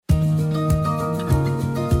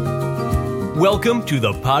Welcome to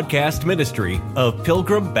the podcast ministry of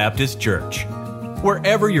Pilgrim Baptist Church.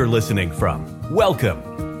 Wherever you're listening from,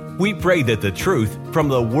 welcome. We pray that the truth from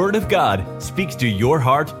the Word of God speaks to your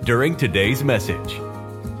heart during today's message.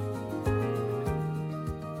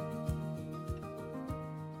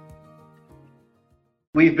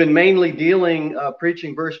 We've been mainly dealing,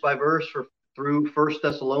 preaching verse by verse through 1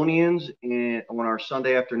 Thessalonians on our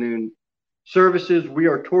Sunday afternoon services. We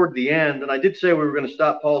are toward the end, and I did say we were going to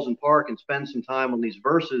stop, pause, and park and spend some time on these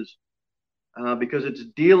verses because it's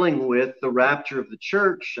dealing with the rapture of the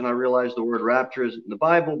church. And I realize the word rapture isn't in the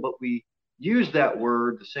Bible, but we use that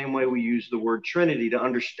word the same way we use the word Trinity to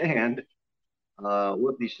understand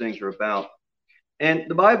what these things are about. And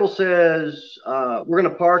the Bible says we're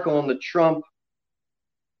going to park on the trump,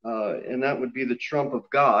 and that would be the trump of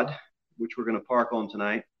God, which we're going to park on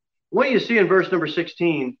tonight. What you see in verse number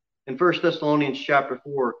 16 in 1 Thessalonians chapter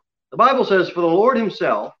 4, the Bible says, "For the Lord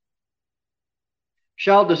himself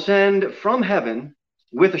shall descend from heaven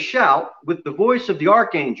with a shout, with the voice of the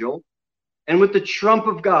archangel, and with the trump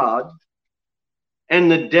of God, and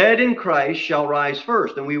the dead in Christ shall rise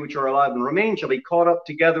first, and we which are alive and remain shall be caught up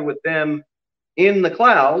together with them in the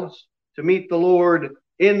clouds to meet the Lord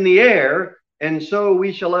in the air, and so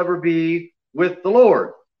we shall ever be with the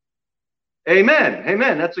Lord." Amen.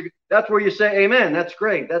 Amen. That's where you say amen. That's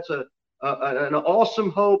great. That's an awesome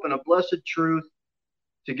hope and a blessed truth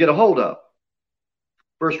to get a hold of.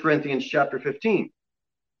 1 Corinthians chapter 15.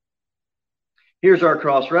 Here's our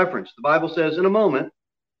cross reference. The Bible says, "In a moment,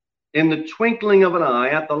 in the twinkling of an eye,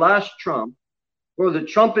 at the last trump, for the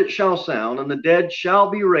trumpet shall sound, and the dead shall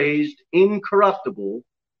be raised incorruptible,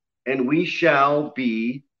 and we shall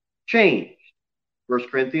be changed." 1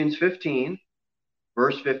 Corinthians 15,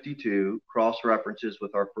 verse 52, cross references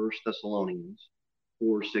with our 1 Thessalonians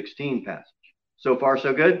 4:16 passage. So far,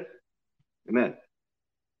 so good? Amen.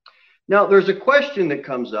 Now, there's a question that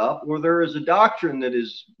comes up where there is a doctrine that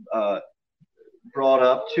is brought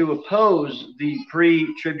up to oppose the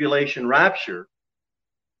pre-tribulation rapture.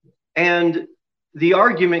 And the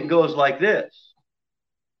argument goes like this.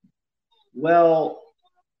 Well,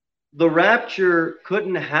 the rapture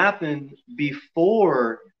couldn't happen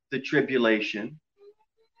before the tribulation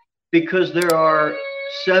because there are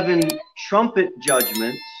 7 trumpet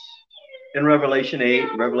judgments in Revelation 8,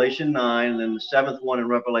 Revelation 9, and then the 7th one in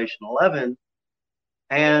Revelation 11.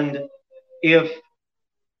 And if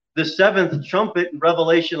the 7th trumpet in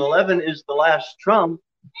Revelation 11 is the last trump,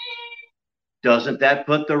 doesn't that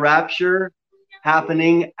put the rapture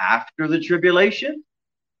happening after the tribulation?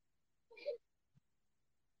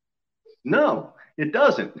 No, it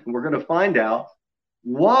doesn't. We're going to find out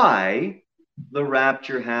why the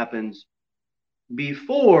rapture happens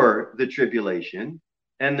before the tribulation,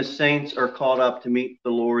 and the saints are caught up to meet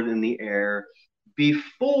the Lord in the air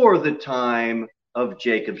before the time of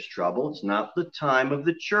Jacob's trouble. It's not the time of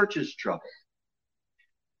the church's trouble.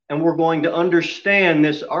 And we're going to understand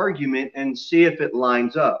this argument and see if it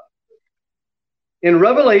lines up. In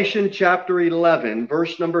Revelation chapter 11,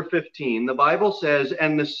 verse number 15, the Bible says,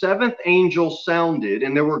 "And the 7th angel sounded,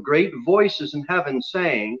 and there were great voices in heaven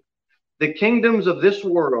saying, The kingdoms of this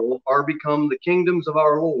world are become the kingdoms of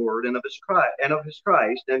our Lord and of his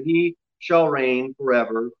Christ, and he shall reign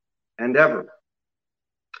forever and ever."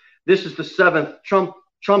 This is the 7th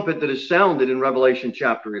trumpet that is sounded in Revelation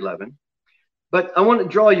chapter 11. But I want to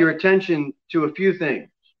draw your attention to a few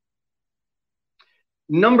things.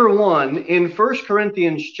 Number one, in 1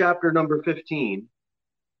 Corinthians chapter number 15,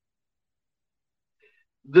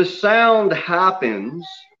 the sound happens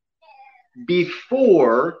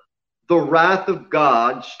before the wrath of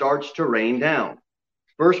God starts to rain down.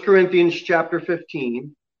 1 Corinthians chapter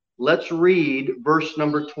 15, let's read verse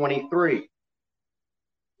number 23.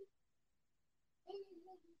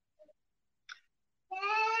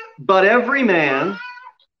 "But every man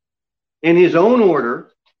in his own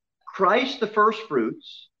order, Christ the first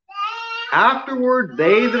fruits, afterward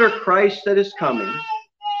they that are Christ that is coming.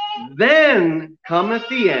 Then cometh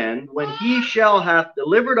the end, when he shall have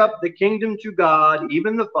delivered up the kingdom to God,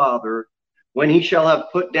 even the Father, when he shall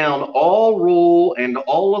have put down all rule and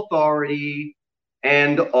all authority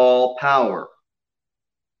and all power."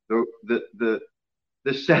 The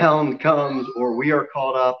sound comes, or we are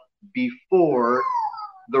caught up before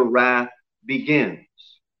the wrath begins.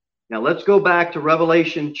 Now let's go back to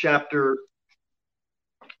Revelation chapter,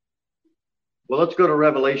 let's go to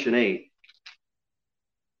Revelation 8.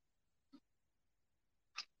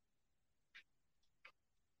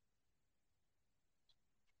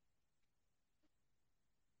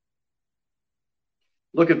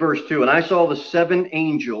 Look at verse 2. "And I saw the 7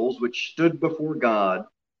 angels which stood before God,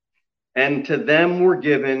 and to them were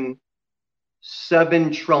given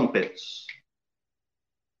 7 trumpets.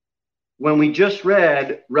 When we just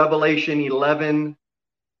read Revelation 11,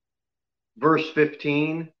 verse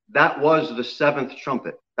 15, that was the 7th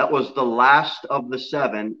trumpet. That was the last of the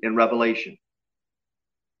 7 in Revelation.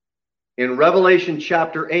 In Revelation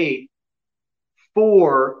chapter 8,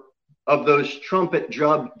 4 of those trumpet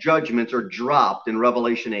judgments are dropped in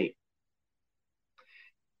Revelation 8.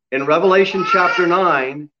 In Revelation chapter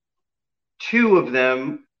 9, 2 of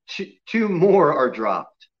them, two more are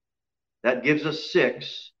dropped. That gives us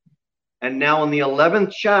 6. And now in the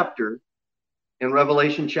 11th chapter, in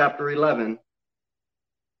Revelation chapter 11,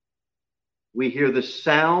 we hear the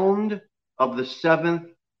sound of the 7th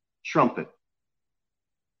trumpet.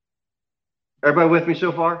 Everybody with me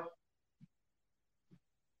so far?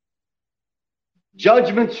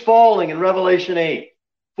 Judgments falling in Revelation 8,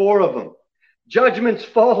 4 of them. Judgments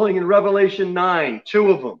falling in Revelation 9,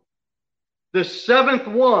 2 of them. The 7th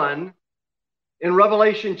one in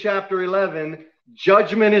Revelation chapter 11,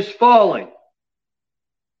 judgment is falling.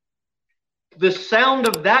 The sound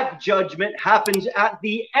of that judgment happens at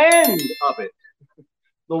the end of it.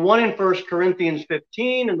 The one in 1 Corinthians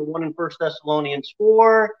 15 and the one in 1 Thessalonians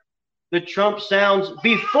 4, the trump sounds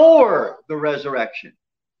before the resurrection.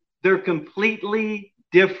 They're completely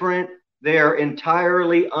different. They're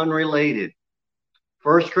entirely unrelated.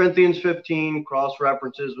 1 Corinthians 15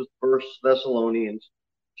 cross-references with 1 Thessalonians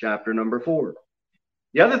chapter number 4.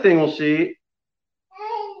 The other thing we'll see,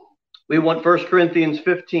 we want 1 Corinthians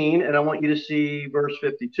 15, and I want you to see verse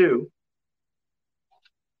 52.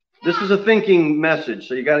 This is a thinking message,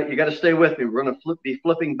 so you got to stay with me. We're going to be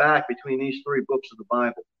flipping back between these 3 books of the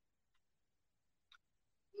Bible.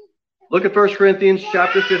 Look at 1 Corinthians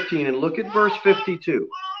chapter 15 and look at verse 52.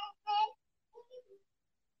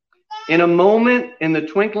 In a moment, in the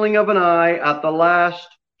twinkling of an eye, at the last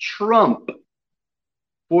trump,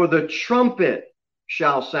 for the trumpet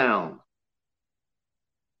shall sound.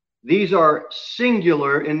 These are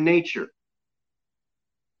singular in nature.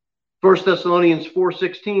 1 Thessalonians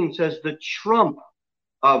 4:16 says the trump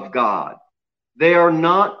of God. They are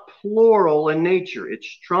not plural in nature.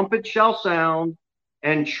 It's trumpet shall sound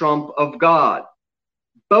and trump of God.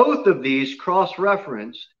 Both of these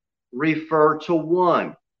cross-referenced refer to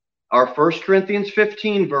one. Our 1 Corinthians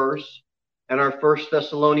 15 verse and our 1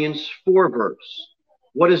 Thessalonians 4 verse.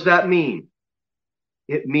 What does that mean?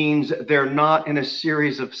 It means they're not in a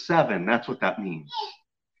series of 7. That's what that means.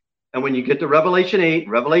 And when you get to Revelation 8,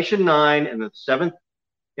 Revelation 9, and the 7th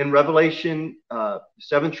in Revelation,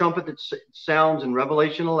 7th trumpet that sounds in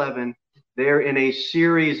Revelation 11, they're in a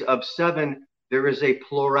series of 7. There is a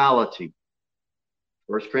plurality.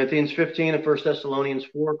 1 Corinthians 15 and 1 Thessalonians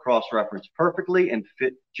 4 cross-reference perfectly and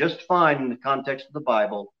fit just fine in the context of the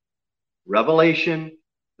Bible. Revelation,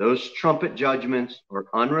 those trumpet judgments are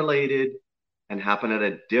unrelated and happen at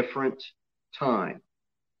a different time.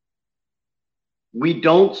 We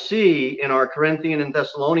don't see in our Corinthian and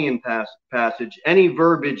Thessalonian passage any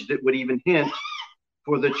verbiage that would even hint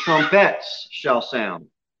for the trumpets shall sound.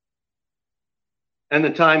 And the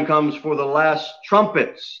time comes for the last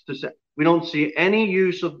trumpets to sound. We don't see any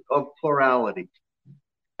use of plurality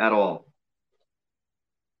at all.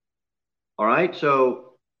 All right,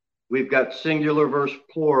 so we've got singular versus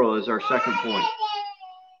plural as our second point.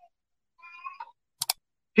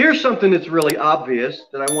 Here's something that's really obvious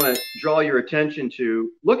that I want to draw your attention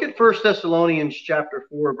to. Look at 1 Thessalonians chapter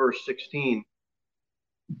 4, verse 16.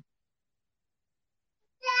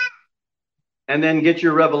 And then get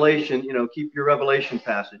your Revelation, keep your Revelation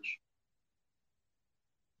passage.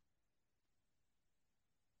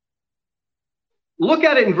 Look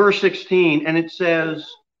at it in verse 16, and it says,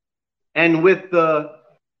 and with the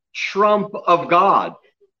trump of God.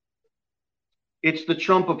 It's the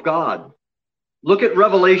trump of God. Look at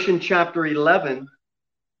Revelation chapter 11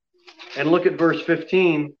 and look at verse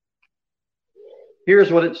 15.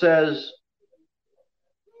 Here's what it says.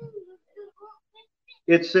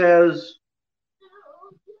 It says,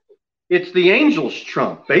 it's the angel's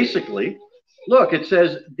trump, basically. Look, it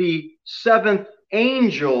says the 7th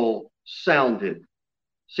angel sounded.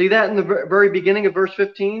 See that in the very beginning of verse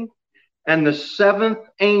 15? And the 7th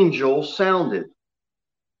angel sounded.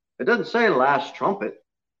 It doesn't say last trumpet.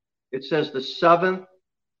 It says the 7th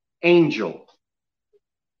angel.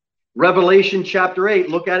 Revelation chapter 8,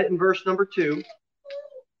 look at it in verse number 2.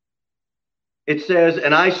 It says,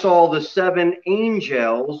 and I saw the 7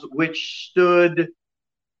 angels which stood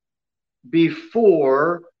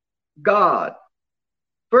before God.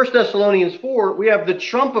 1 Thessalonians 4, we have the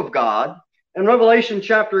trump of God. In Revelation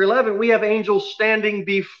chapter 11, we have angels standing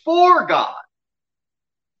before God.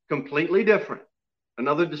 Completely different.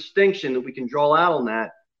 Another distinction that we can draw out on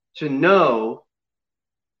that to know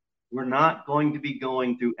we're not going to be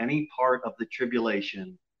going through any part of the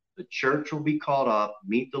tribulation. The church will be caught up,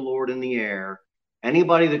 meet the Lord in the air.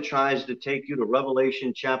 Anybody that tries to take you to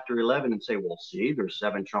Revelation chapter 11 and say, well, see, there's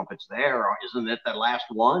 7 trumpets there. Isn't it the last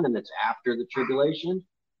one and it's after the tribulation?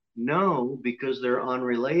 No, because they're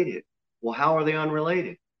unrelated. Well, how are they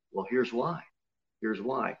unrelated? Well, here's why. Here's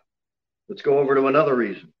why. Let's go over to another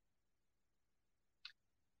reason.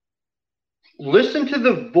 Listen to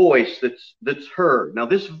the voice that's heard. Now,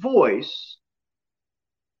 this voice,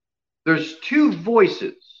 there's 2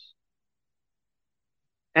 voices,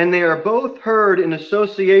 and they are both heard in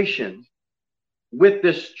association with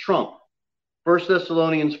this trump. 1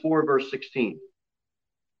 Thessalonians 4, verse 16.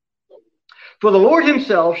 For the Lord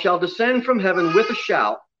himself shall descend from heaven with a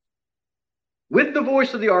shout, with the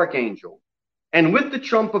voice of the archangel, and with the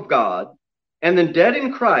trump of God, and the dead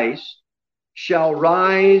in Christ shall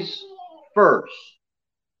rise first.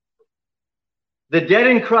 The dead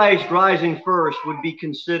in Christ rising first would be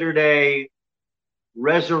considered a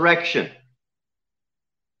resurrection,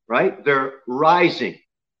 right? They're rising.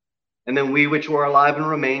 And then we which were alive and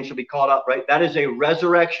remain shall be caught up, right? That is a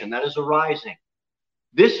resurrection. That is a rising.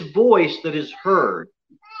 This voice that is heard,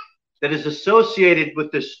 that is associated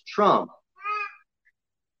with this trump,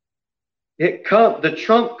 the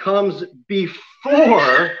trump comes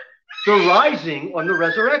before the rising on the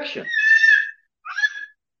resurrection.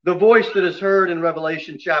 The voice that is heard in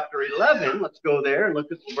Revelation chapter 11, let's go there and look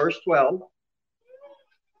at verse 12.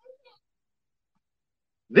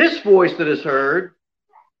 This voice that is heard,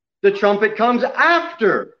 the trumpet comes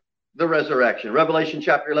after the resurrection. Revelation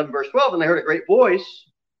chapter 11, verse 12, and they heard a great voice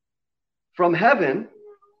from heaven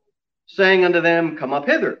saying unto them, come up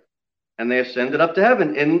hither. And they ascended up to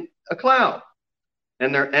heaven in a cloud,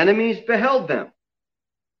 and their enemies beheld them.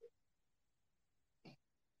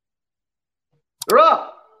 They're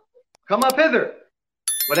up. Come up hither.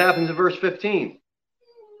 What happens in verse 15?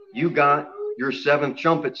 You got your 7th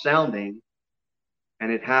trumpet sounding,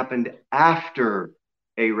 and it happened after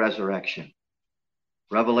a resurrection.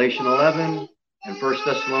 Revelation 11 and 1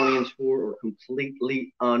 Thessalonians 4 are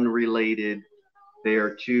completely unrelated. They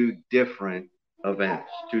are 2 different events.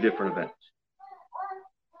 2 different events.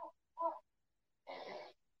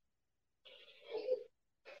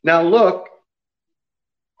 Now look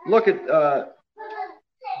at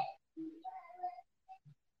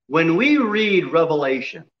when we read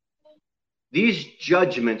Revelation, these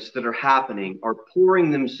judgments that are happening are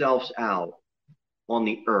pouring themselves out on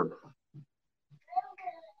the earth.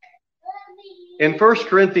 In 1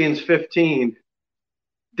 Corinthians 15,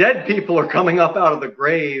 dead people are coming up out of the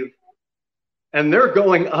grave, and they're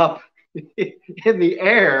going up in the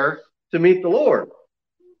air to meet the Lord.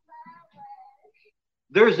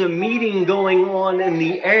 There's a meeting going on in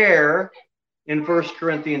the air in 1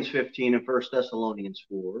 Corinthians 15 and 1 Thessalonians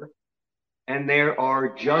 4. And there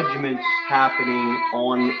are judgments happening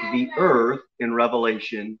on the earth in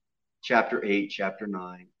Revelation chapter 8, chapter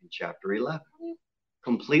 9, and chapter 11.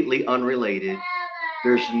 Completely unrelated.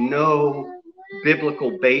 There's no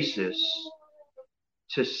biblical basis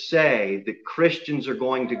to say that Christians are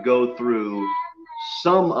going to go through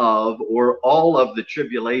some of or all of the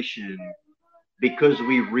tribulation because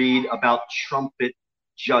we read about trumpet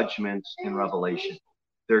judgments in Revelation.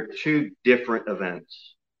 They're 2 different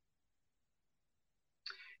events.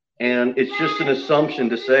 And it's just an assumption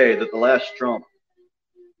to say that the last trump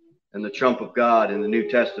and the trump of God in the New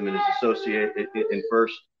Testament is associated in 1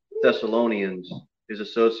 Thessalonians is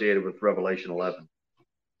associated with Revelation 11.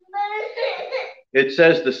 It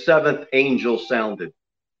says the 7th angel sounded.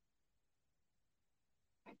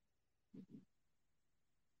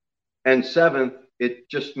 And 7th, it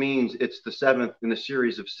just means it's the 7th in a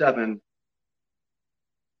series of 7.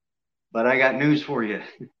 But I got news for you.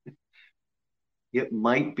 It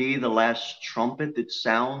might be the last trumpet that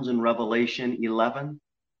sounds in Revelation 11,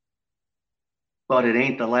 but it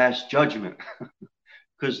ain't the last judgment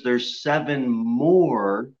because there's 7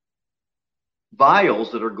 more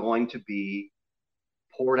vials that are going to be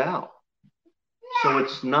poured out. So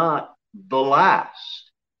it's not the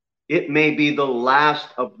last. It may be the last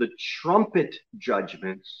of the trumpet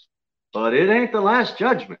judgments, but it ain't the last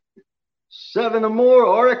judgment. 7 or more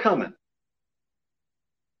are a coming.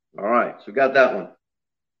 All right, so we got that one.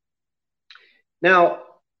 Now,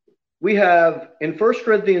 we have in 1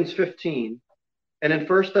 Corinthians 15 and in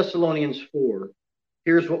 1 Thessalonians 4,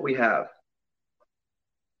 here's what we have.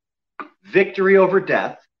 Victory over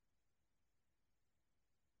death.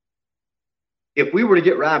 If we were to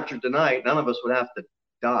get raptured tonight, none of us would have to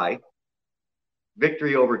die.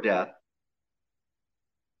 Victory over death.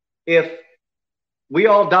 If we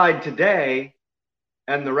all died today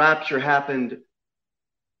and the rapture happened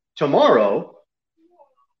tomorrow,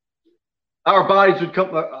 our bodies would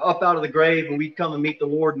come up out of the grave and we'd come and meet the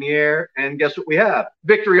Lord in the air. And guess what we have?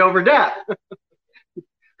 Victory over death.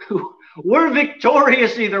 We're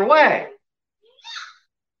victorious either way.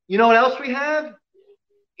 You know what else we have?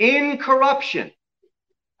 Incorruption.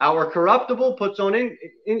 Our corruptible puts on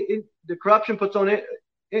the corruption puts on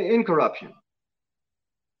incorruption.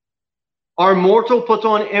 Our mortal puts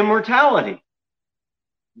on immortality.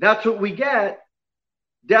 That's what we get.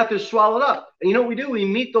 Death is swallowed up. And you know what we do? We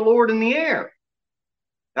meet the Lord in the air.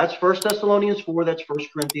 That's 1 Thessalonians 4. That's 1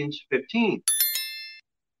 Corinthians 15.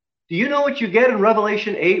 Do you know what you get in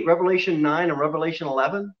Revelation 8, Revelation 9, and Revelation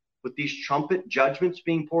 11 with these trumpet judgments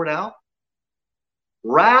being poured out?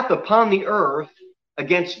 Wrath upon the earth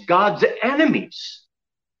against God's enemies.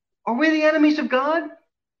 Are we the enemies of God?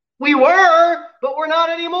 We were, but we're not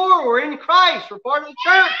anymore. We're in Christ. We're part of the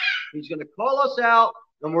church. He's going to call us out,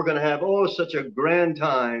 and we're going to have, such a grand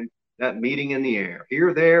time, that meeting in the air,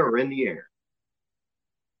 here, there, or in the air.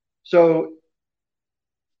 So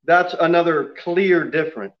that's another clear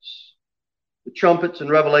difference. The trumpets in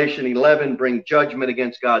Revelation 11 bring judgment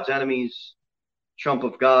against God's enemies. Trump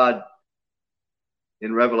of God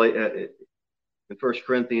in 1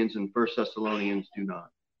 Corinthians and 1 Thessalonians do not.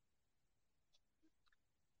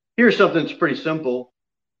 Here's something that's pretty simple.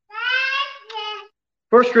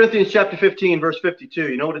 1 Corinthians chapter 15, verse 52.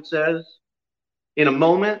 You know what it says? In a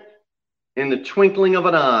moment, in the twinkling of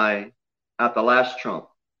an eye, at the last trump.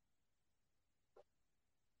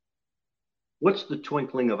 What's the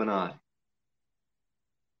twinkling of an eye?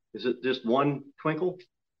 Is it just one twinkle?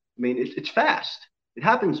 I mean, it's fast. It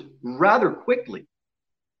happens rather quickly.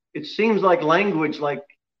 It seems like language, like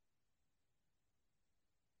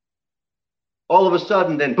all of a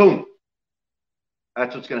sudden, then boom.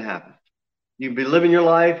 That's what's going to happen. You'll be living your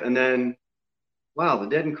life, and then, wow, the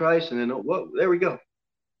dead in Christ, and then, whoa, there we go.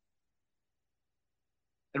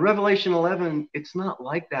 In Revelation 11, it's not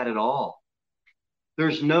like that at all.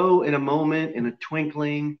 There's no in a moment, in a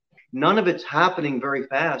twinkling. None of it's happening very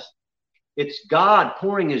fast. It's God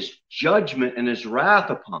pouring his judgment and his wrath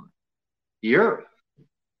upon the earth.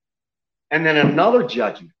 And then another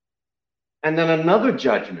judgment. And then another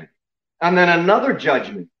judgment. And then another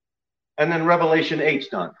judgment. And then Revelation 8's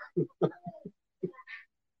done.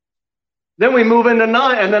 Then we move into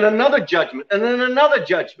 9, and then another judgment, and then another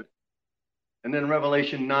judgment. And then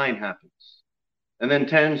Revelation 9 happens. And then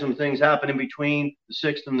 10, some things happen in between the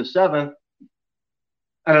 6th and the 7th.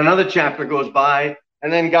 And another chapter goes by,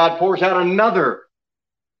 and then God pours out another.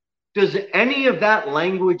 Does any of that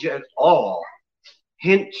language at all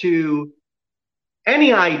hint to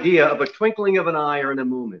any idea of a twinkling of an eye or in a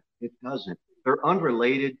moment? It doesn't. They're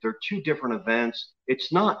unrelated. They're two different events.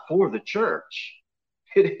 It's not for the church.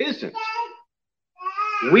 It isn't.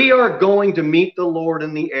 We are going to meet the Lord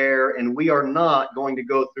in the air, and we are not going to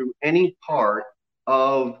go through any part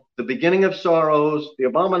of the beginning of sorrows, the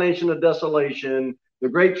abomination of desolation, the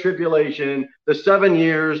great tribulation, the 7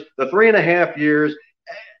 years, the 3.5 years.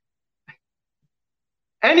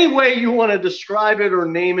 Any way you want to describe it or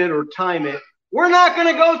name it or time it, we're not going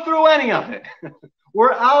to go through any of it.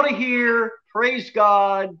 We're out of here. Praise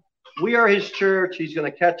God. We are his church. He's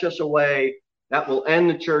going to catch us away. That will end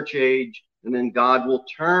the church age. And then God will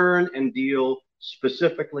turn and deal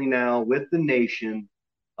specifically now with the nation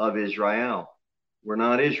of Israel. We're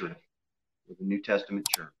not Israel. We're the New Testament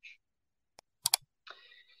church.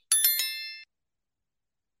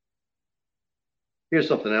 Here's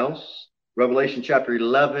something else. Revelation chapter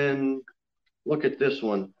 11. Look at this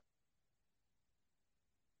one.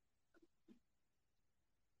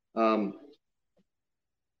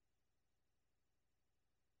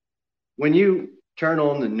 When you turn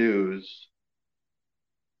on the news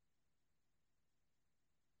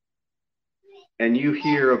and you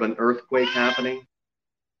hear of an earthquake happening,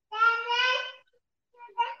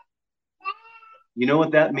 you know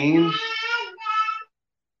what that means?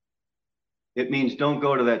 It means don't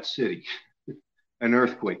go to that city. An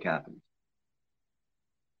earthquake happened.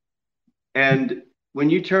 And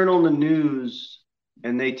when you turn on the news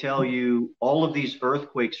and they tell you all of these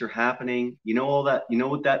earthquakes are happening, you know all that, you know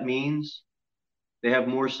what that means? They have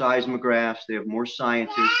more seismographs, they have more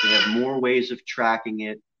scientists, they have more ways of tracking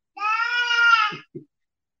it.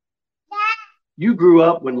 You grew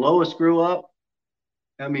up when Lois grew up.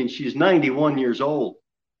 I mean, she's 91 years old.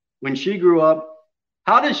 When she grew up,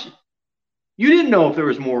 you didn't know if there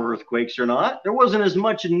was more earthquakes or not. There wasn't as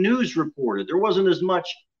much news reported. There wasn't as much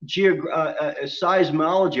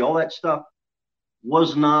seismology. All that stuff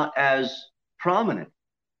was not as prominent.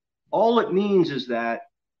 All it means is that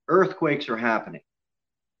earthquakes are happening.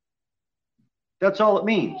 That's all it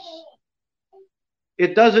means.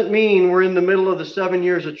 It doesn't mean we're in the middle of the 7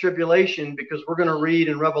 years of tribulation, because we're going to read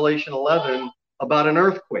in Revelation 11 about an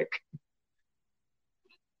earthquake.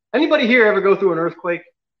 Anybody here ever go through an earthquake?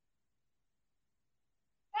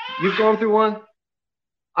 You've gone through one?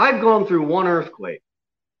 I've gone through one earthquake.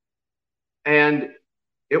 And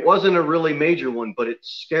it wasn't a really major one, but it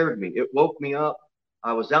scared me. It woke me up.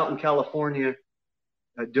 I was out in California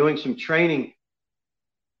doing some training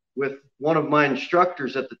with one of my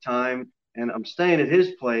instructors at the time, and I'm staying at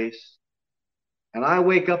his place, and I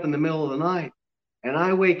wake up in the middle of the night, and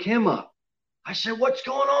I wake him up. I said, "What's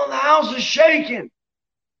going on? The house is shaking."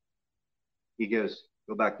 He goes,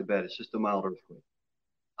 "Go back to bed. It's just a mild earthquake."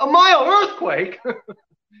 A mild earthquake?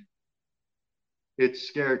 It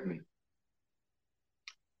scared me.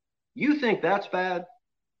 You think that's bad?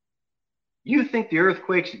 You think the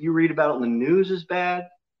earthquakes that you read about in the news is bad?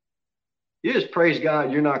 You just praise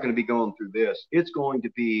God you're not going to be going through this. It's going to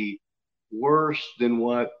be worse than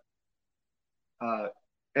what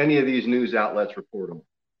any of these news outlets report on.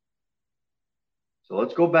 So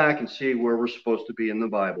let's go back and see where we're supposed to be in the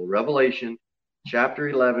Bible. Revelation chapter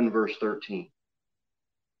 11, verse 13.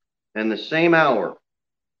 And the same hour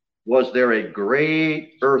was there a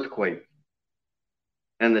great earthquake,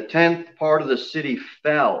 and the 10th part of the city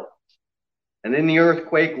fell. And in the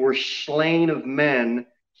earthquake were slain of men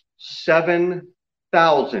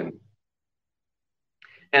 7,000.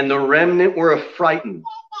 And the remnant were affrighted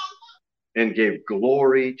and gave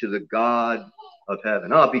glory to the God of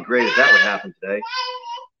heaven. Oh, it'd be great if that would happen today.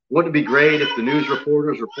 Wouldn't it be great if the news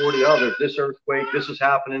reporters reported, "Oh, there's this earthquake, this is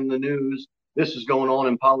happening in the news, this is going on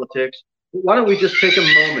in politics." Why don't we just take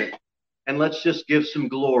a moment and let's just give some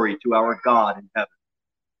glory to our God in heaven?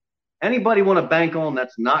 Anybody want to bank on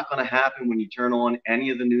that's not going to happen when you turn on any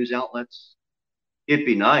of the news outlets? It'd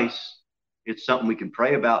be nice. It's something we can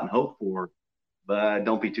pray about and hope for, but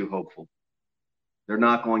don't be too hopeful. They're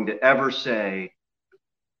not going to ever say,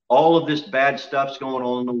 all of this bad stuff's going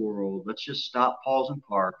on in the world. Let's just stop, pause, and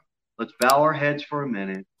park. Let's bow our heads for a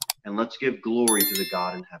minute, and let's give glory to the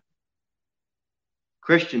God in heaven.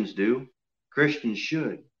 Christians do. Christians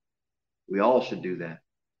should. We all should do that.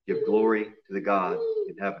 Give glory to the God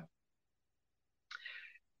in heaven.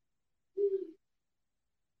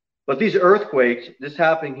 But these earthquakes, this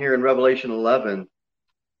happening here in Revelation 11,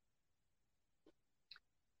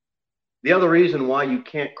 the other reason why you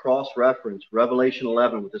can't cross-reference Revelation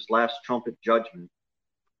 11 with this last trumpet judgment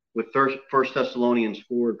with 1 Thessalonians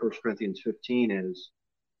 4 and 1 Corinthians 15 is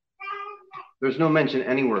there's no mention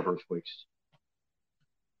anywhere of earthquakes.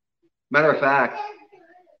 Matter of fact,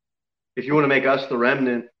 if you want to make us the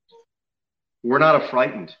remnant, we're not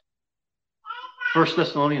affrighted. 1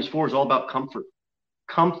 Thessalonians 4 is all about comfort.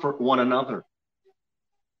 Comfort one another.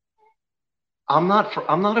 I'm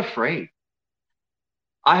not afraid.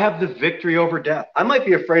 I have the victory over death. I might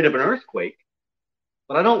be afraid of an earthquake,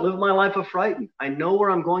 but I don't live my life affrighted. I know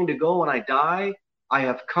where I'm going to go when I die. I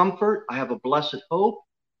have comfort. I have a blessed hope.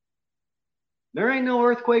 There ain't no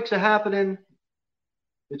earthquakes happening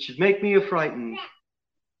that should make me affrighted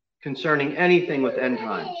concerning anything with end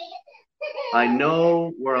times. I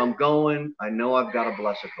know where I'm going. I know I've got a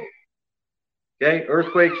blessed hope. Okay,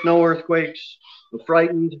 earthquakes, no earthquakes,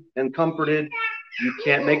 affrighted and comforted, you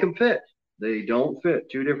can't make them fit. They don't fit.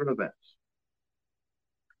 Two different events.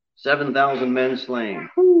 7,000 men slain.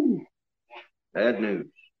 Whew. Bad news.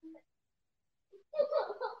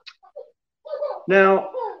 Now,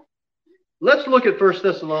 let's look at 1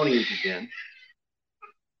 Thessalonians again.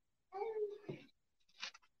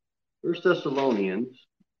 1 Thessalonians.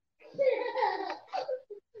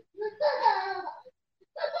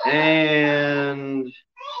 And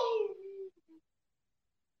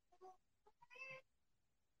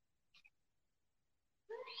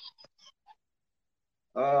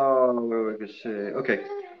where we could say, okay,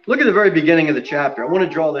 look at the very beginning of the chapter. I want to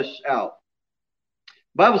draw this out.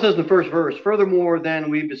 The Bible says in the first verse, "Furthermore, then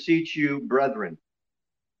we beseech you, brethren."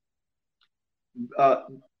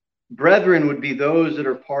 Brethren would be those that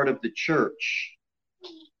are part of the church.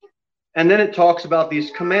 And then it talks about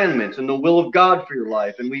these commandments and the will of God for your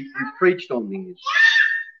life. And we've preached on these.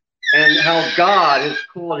 And how God has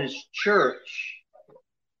called his church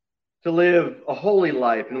to live a holy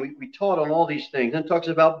life. And we taught on all these things. And it talks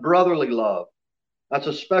about brotherly love. That's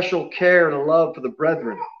a special care and a love for the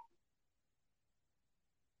brethren.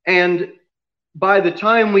 And by the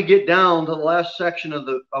time we get down to the last section of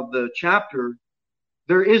the chapter,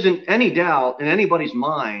 there isn't any doubt in anybody's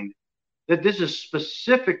mind that this is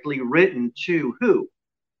specifically written to who?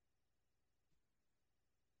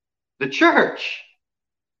 The church.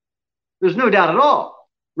 There's no doubt at all.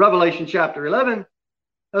 Revelation chapter 11,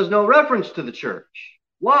 There's no reference to the church.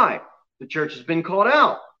 Why? The church has been called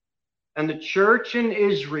out. And the church and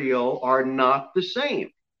Israel are not the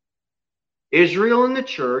same. Israel and the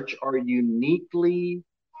church are uniquely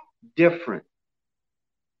different.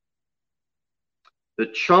 The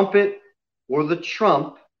trumpet or the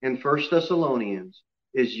trump in 1 Thessalonians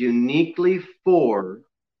is uniquely for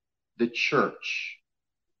the church.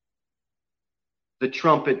 The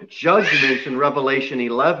trumpet judgments in Revelation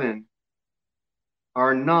 11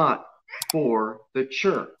 are not for the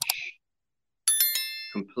church.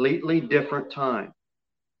 Completely different time.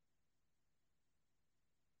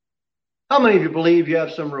 How many of you believe you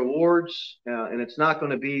have some rewards and it's not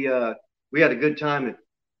going to be, we had a good time at,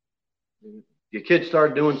 your kids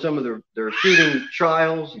started doing some of their shooting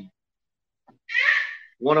trials. And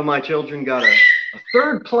one of my children got a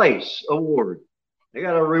third place award. They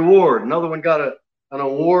got a reward. Another one got an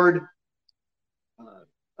award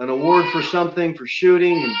for something for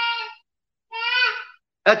shooting. And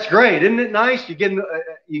that's great. Isn't it nice? You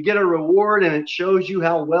get a reward and it shows you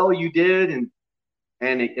how well you did, and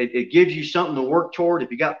it gives you something to work toward.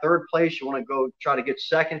 If you got third place, you want to go try to get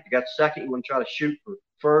second. If you got second, you want to try to shoot for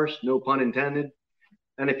first, no pun intended.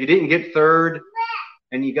 And if you didn't get third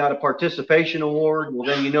and you got a participation award, well,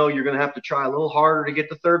 then you know you're going to have to try a little harder to get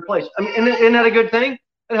to third place. I mean, isn't that a good thing?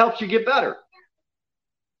 It helps you get better.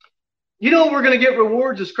 You know, we're going to get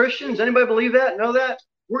rewards as Christians. Anybody believe that? Know that?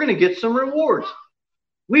 We're going to get some rewards.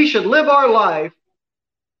 We should live our life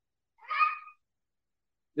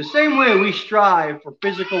the same way we strive for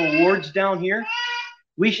physical rewards down here.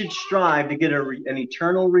 We should strive to get an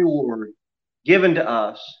eternal reward given to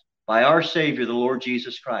us by our Savior, the Lord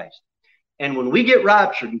Jesus Christ. And when we get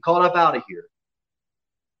raptured and caught up out of here,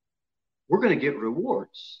 we're going to get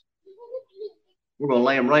rewards. We're going to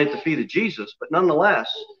lay them right at the feet of Jesus. But nonetheless,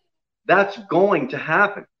 that's going to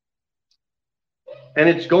happen. And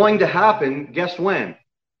it's going to happen, guess when?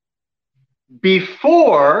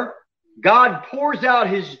 Before God pours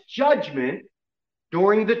out his judgment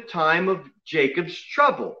during the time of Jacob's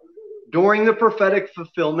trouble, during the prophetic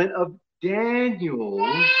fulfillment of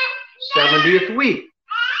Daniel's 70th week.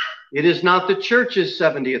 It is not the church's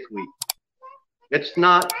 70th week. It's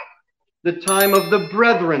not the time of the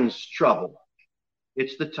brethren's trouble.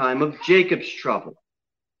 It's the time of Jacob's trouble.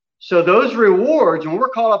 So those rewards, when we're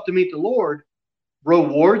called up to meet the Lord,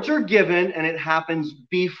 rewards are given, and it happens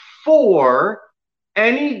before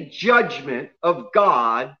any judgment of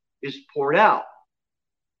God is poured out.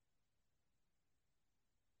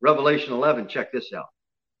 Revelation 11, check this out.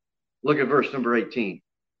 Look at verse number 18.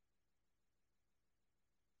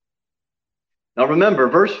 Now remember,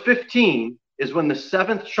 verse 15 is when the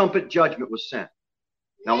seventh trumpet judgment was sent.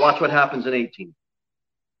 Now watch what happens in 18.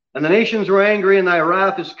 And the nations were angry, and thy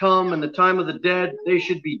wrath is come, and the time of the dead they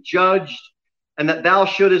should be judged, and that thou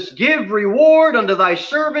shouldest give reward unto thy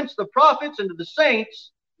servants, the prophets, and to the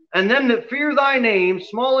saints, and them that fear thy name,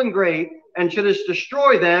 small and great, and shouldest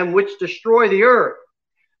destroy them which destroy the earth.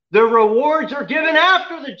 The rewards are given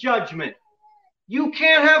after the judgment. You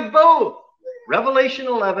can't have both. Revelation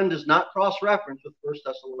 11 does not cross-reference with 1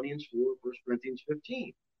 Thessalonians 4, 1 Corinthians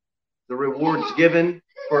 15. The rewards given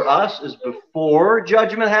for us is before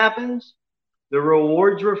judgment happens. The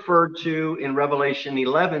rewards referred to in Revelation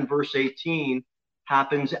 11, verse 18,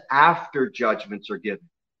 happens after judgments are given.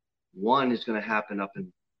 One is going to happen up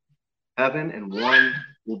in heaven, and one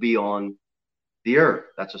will be on the earth.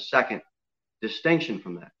 That's a second distinction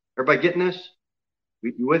from that. Everybody getting this?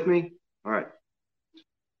 You with me? All right.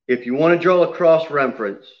 If you want to draw a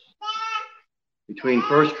cross-reference between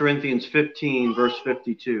 1 Corinthians 15, verse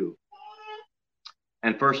 52,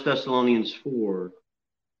 and 1 Thessalonians 4,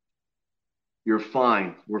 you're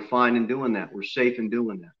fine. We're fine in doing that. We're safe in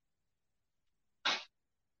doing that.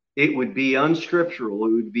 It would be unscriptural.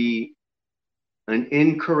 It would be an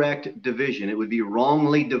incorrect division. It would be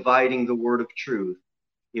wrongly dividing the word of truth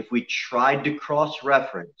if we tried to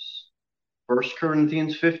cross-reference 1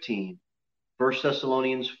 Corinthians 15, 1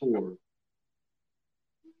 Thessalonians 4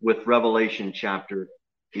 with Revelation chapter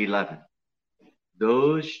 11.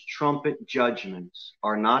 Those trumpet judgments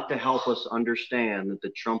are not to help us understand that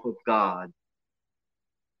the trump of God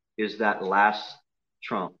is that last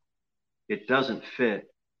trump. It doesn't fit.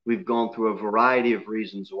 We've gone through a variety of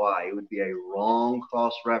reasons why. It would be a wrong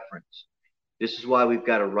cross-reference. This is why we've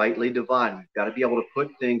got to rightly divide. We've got to be able to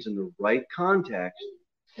put things in the right context,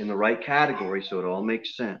 in the right category, so it all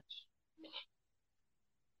makes sense.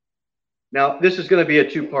 Now, this is going to be a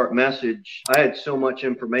two-part message. I had so much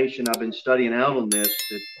information I've been studying out on this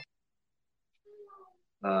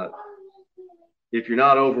that if you're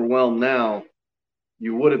not overwhelmed now,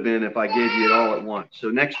 you would have been if I gave you it all at once. So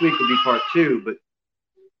next week will be part 2, but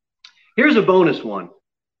Here's a bonus one.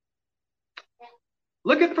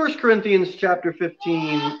 Look at 1 Corinthians chapter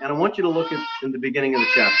 15, and I want you to look at in the beginning of the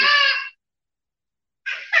chapter.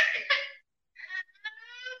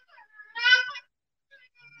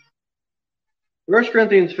 First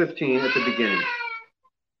Corinthians 15 at the beginning.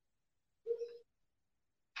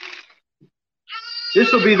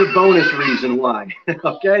 This will be the bonus reason why.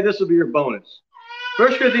 Okay, this will be your bonus.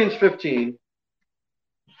 1 Corinthians 15,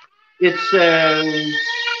 it says,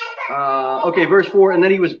 verse 4, and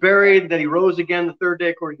then he was buried, that he rose again the third day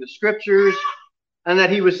according to the Scriptures, and that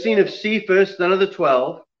he was seen of Cephas, then of the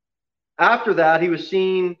 12. After that, he was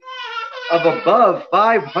seen of above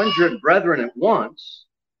 500 brethren at once,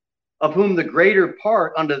 of whom the greater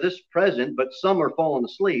part unto this present, but some are fallen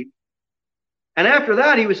asleep. And after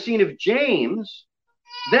that, he was seen of James,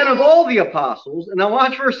 then of all the apostles. And now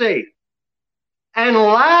watch verse 8. And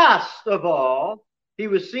last of all, he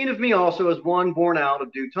was seen of me also as one born out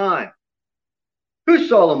of due time. Who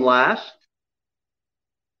saw him last?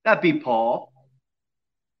 That'd be Paul.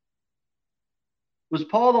 Was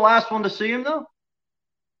Paul the last one to see him, though?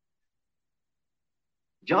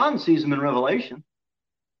 John sees him in Revelation.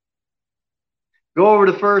 Go over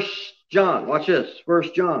to 1 John. Watch this.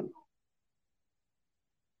 1 John.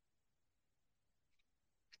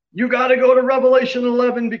 You got to go to Revelation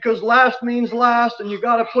 11 because last means last, and you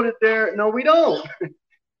got to put it there. No, we don't.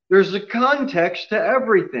 There's a context to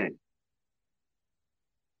everything.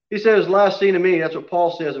 He says, last seen of me. That's what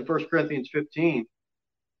Paul says in 1 Corinthians 15.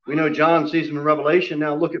 We know John sees him in Revelation.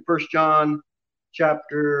 Now look at 1 John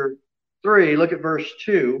chapter 3. Look at verse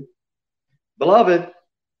 2. Beloved,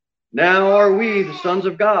 now are we the sons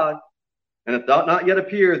of God, and it doth not yet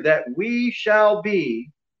appear that we shall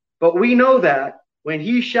be, but we know that when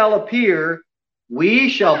he shall appear, we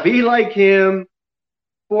shall be like him,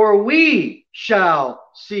 for we shall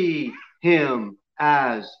see him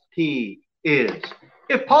as he is.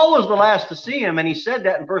 If Paul was the last to see him, and he said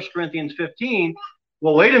that in 1 Corinthians 15,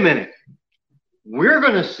 well, wait a minute. We're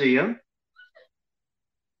going to see him.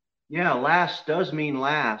 Yeah, last does mean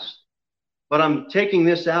last. But I'm taking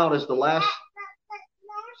this out as the last,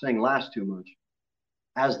 saying last too much,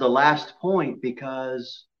 as the last point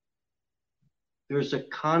because there's a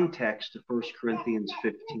context to 1 Corinthians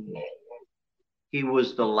 15. He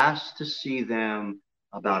was the last to see them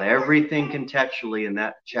about everything contextually in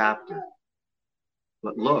that chapter.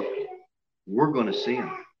 But look, we're going to see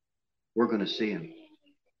him. We're going to see him.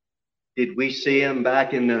 Did we see him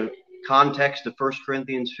back in the context of 1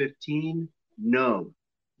 Corinthians 15? No,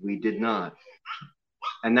 we did not.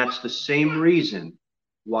 And that's the same reason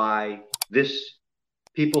why this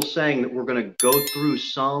people saying that we're going to go through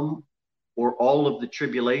some or all of the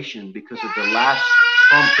tribulation because of the last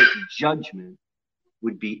trumpet judgment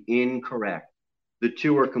would be incorrect. The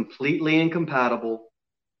two are completely incompatible.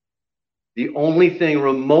 The only thing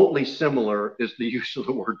remotely similar is the use of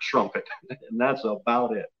the word trumpet, and that's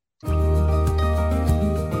about it.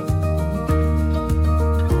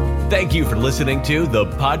 Thank you for listening to the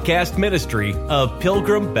podcast ministry of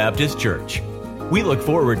Pilgrim Baptist Church. We look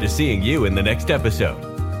forward to seeing you in the next episode.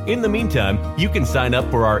 In the meantime, you can sign up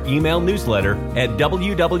for our email newsletter at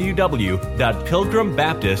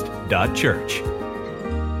www.pilgrimbaptist.church.